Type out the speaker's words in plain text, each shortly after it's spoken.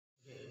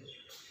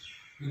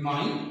Good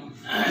morning.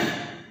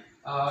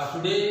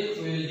 Today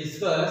we will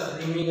discuss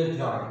remainder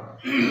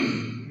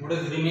theorem. What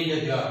is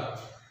remainder theorem?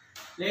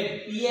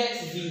 Let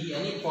Px be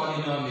any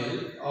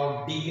polynomial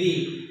of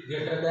degree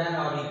greater than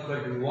or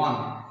equal to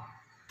 1,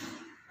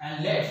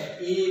 and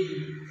let A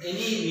be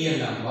any real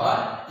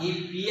number if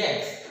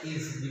Px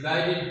is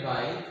divided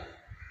by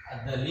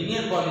the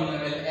linear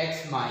polynomial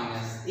x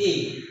minus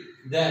a,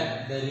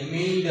 then the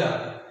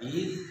remainder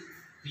is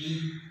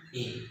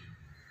Pa.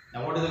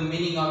 Now, what is the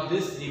meaning of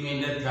this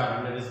remainder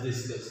theorem? Let us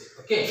discuss.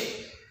 Okay.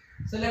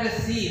 So, let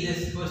us see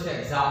this first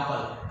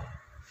example.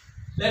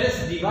 Let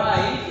us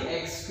divide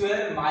x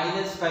square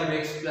minus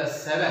 5x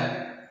plus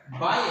 7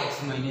 by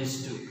x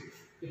minus 2.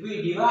 If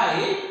we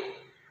divide,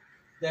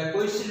 the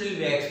quotient will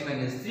be x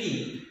minus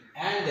 3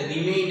 and the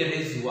remainder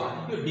is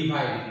 1. If you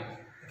divide it.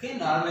 Okay.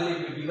 Normally,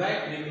 if you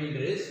divide, remainder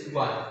is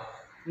 1.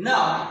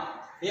 Now,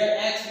 here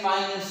x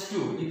minus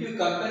 2. If you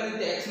compare with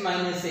the x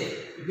minus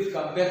a, if you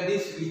compare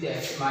this with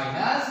x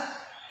minus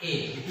a,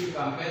 if you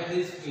compare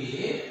this with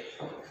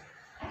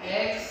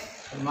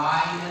x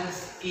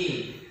minus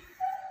a,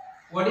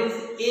 what is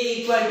a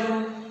equal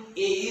to? A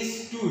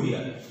is 2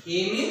 here.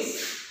 A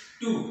means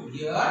 2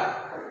 here.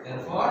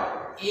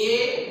 Therefore,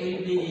 a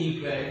will be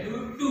equal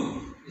to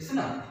 2. Listen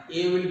up.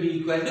 A will be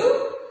equal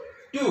to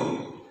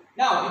 2.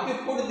 Now, if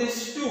you put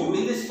this 2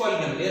 in this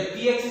polynomial, here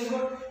Px is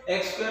what?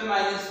 X square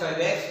minus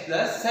 5x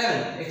plus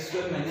 7. X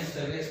square minus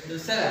 5x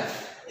plus 7.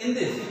 In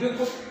this, if you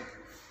put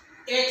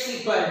x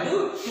equal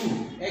to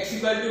 2, x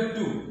equal to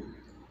 2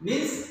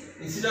 means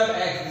instead of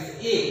x,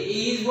 this a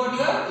is what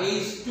here? A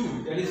is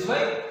 2. That is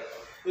why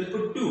we will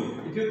put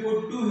 2. If you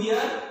put 2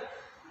 here,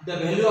 the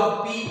value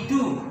of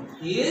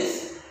P2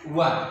 is 1.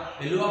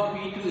 Value of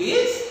P2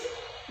 is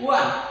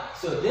 1.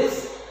 So,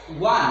 this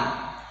 1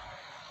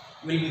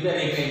 will be the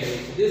remainder.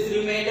 So, this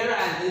remainder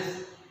and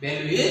this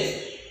value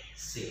is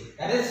same.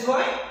 That is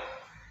why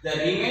the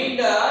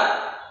remainder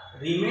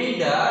we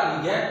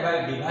get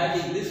by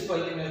dividing this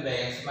polynomial by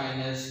x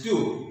minus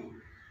 2.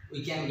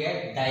 We can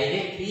get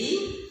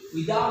directly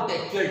without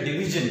actual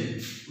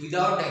division.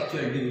 Without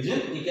actual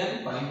division, we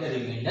can find the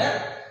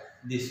remainder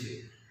this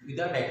way.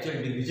 Without actual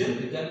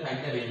division, we can find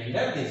the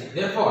remainder this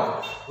way.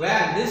 Therefore,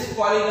 when this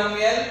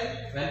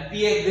polynomial, when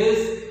Px this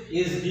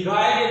is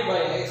divided by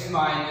x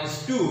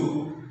minus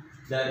 2,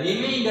 the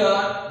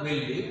remainder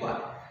will be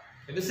 1.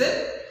 It is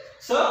it?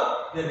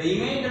 So, the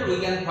remainder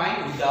we can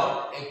find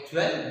without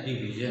actual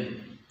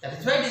division. That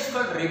is why it is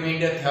called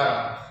remainder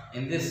theorem.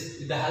 In this,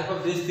 with the help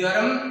of this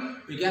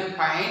theorem, we can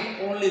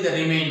find only the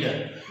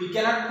remainder. We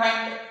cannot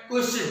find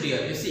quotient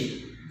here. You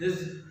see,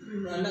 this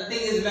nothing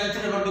is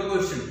mentioned about the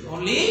quotient.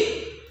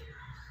 Only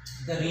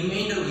the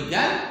remainder we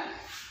can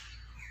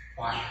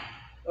find.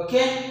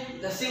 Okay.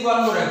 Let's see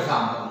one more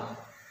example.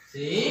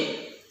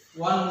 See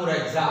one more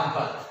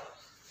example.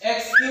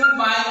 X cube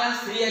minus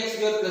 3x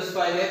square plus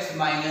 5x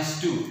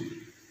minus 2.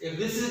 If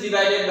this is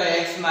divided by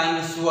x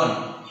minus 1,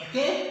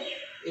 okay?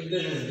 If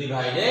this is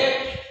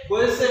divided,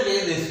 quotient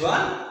is this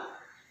one.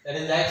 That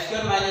is x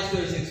square minus 2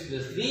 is 6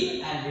 plus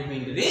 3 and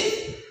remainder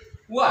is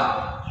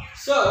 1.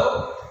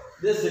 So,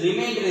 this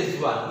remainder is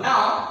 1.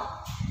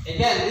 Now,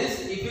 again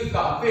this if you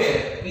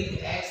compare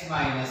with x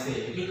minus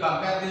a, if you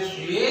compare this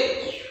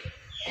with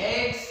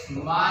x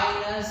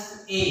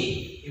minus a,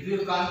 if you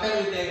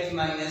compare with x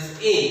minus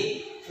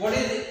a, what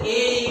is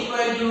a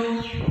equal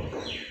to?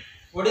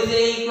 What is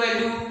a equal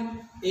to?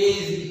 A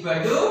is equal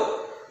to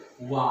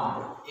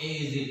 1. A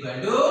is equal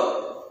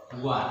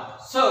to 1.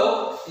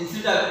 So,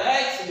 instead of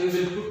x, we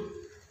will put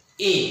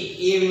a.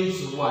 A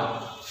means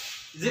 1.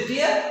 Is it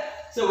clear?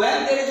 So,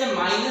 when there is a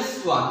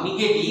minus 1,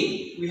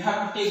 negative, we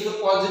have to take the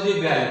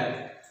positive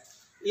value.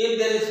 If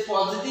there is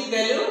positive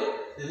value,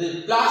 there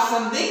is plus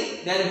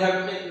something, then we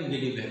have to take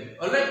negative value.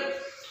 Alright?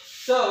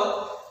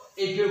 So,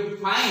 if you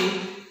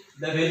find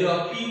the value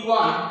of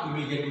P1, you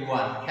will get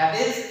 1. That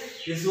is,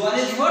 this one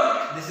is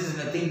what? This is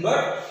nothing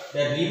but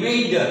the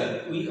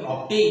remainder we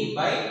obtain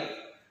by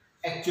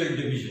actual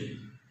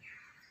division.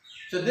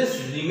 So,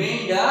 this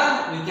remainder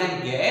we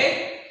can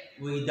get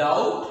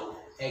without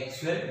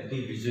actual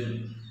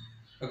division.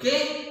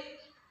 Okay?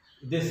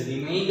 This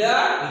remainder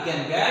we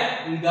can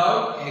get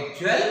without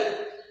actual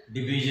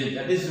division.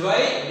 That is why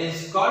it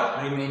is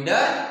called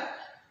remainder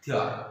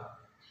theorem.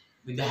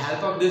 With the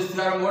help of this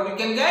theorem, what we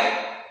can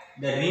get?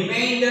 The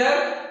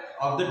remainder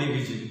of the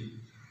division.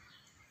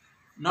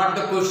 Not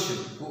the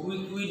quotient.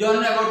 We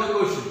don't know about the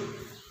quotient.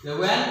 So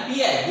when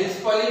Px, this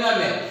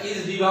polynomial,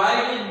 is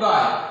divided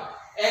by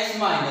x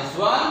minus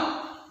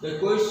 1, the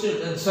quotient,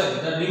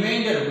 the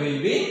remainder will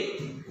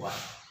be 1.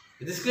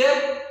 Is this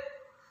clear?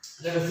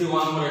 Let us see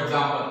one more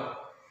example.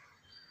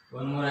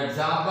 One more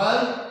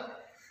example.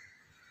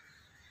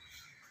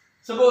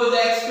 Suppose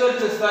x square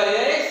plus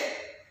 5x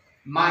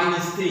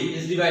minus 3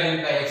 is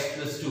divided by x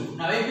plus 2.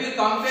 Now, if you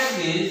compare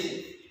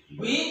this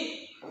with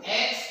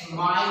x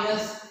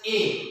minus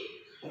a,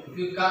 if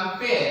you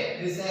compare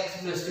this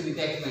x plus 2 with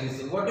x minus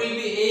 2, what will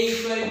be a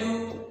equal to?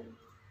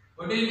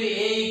 What will be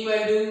a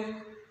equal to?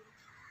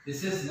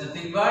 This is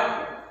nothing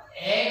but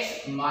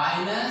x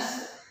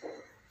minus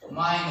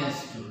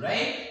 2,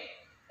 right?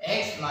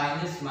 x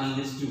minus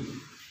minus 2.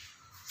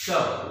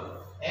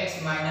 So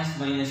x minus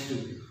minus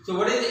 2. So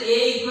what is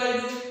a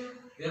equal to?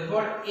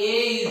 Therefore a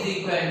is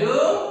equal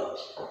to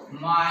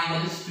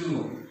minus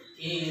 2.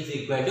 A is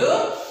equal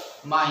to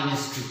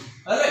minus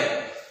 2.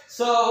 Alright.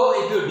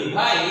 So if you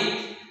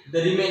divide,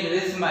 the remainder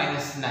is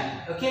minus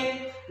 9.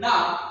 Okay.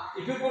 Now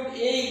if you put a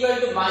equal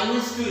to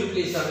minus 2 in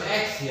place of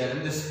x here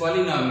in this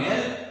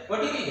polynomial,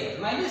 what do we get?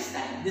 Minus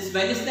 9. This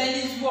minus 9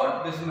 is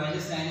what? This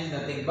minus 9 is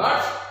nothing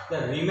but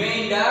the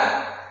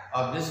remainder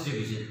of this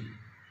division.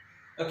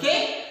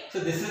 Okay. So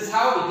this is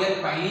how we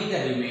can find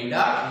the remainder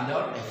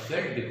without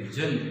actual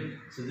division.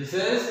 So this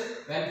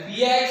is when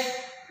px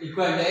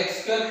equal to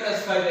x square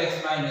plus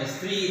 5x minus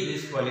 3,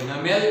 this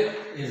polynomial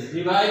is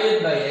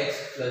divided by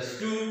x plus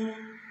 2,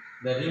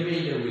 the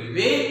remainder will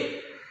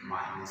be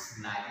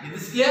minus 9. Is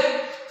this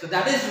clear? So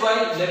that is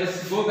why let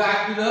us go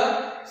back to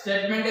the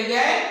statement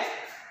again.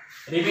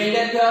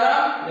 Remainder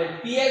theorem,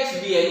 let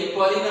px be any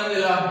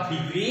polynomial of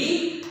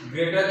degree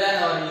greater than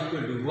or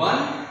equal to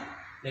 1.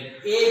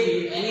 Let a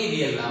be any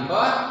real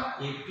number.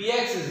 If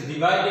px is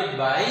divided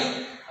by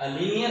a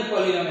linear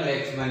polynomial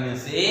x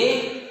minus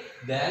a,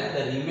 then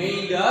the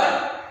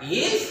remainder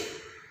is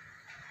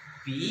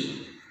pa.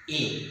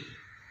 Is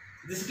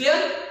this clear?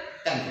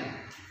 Thank you.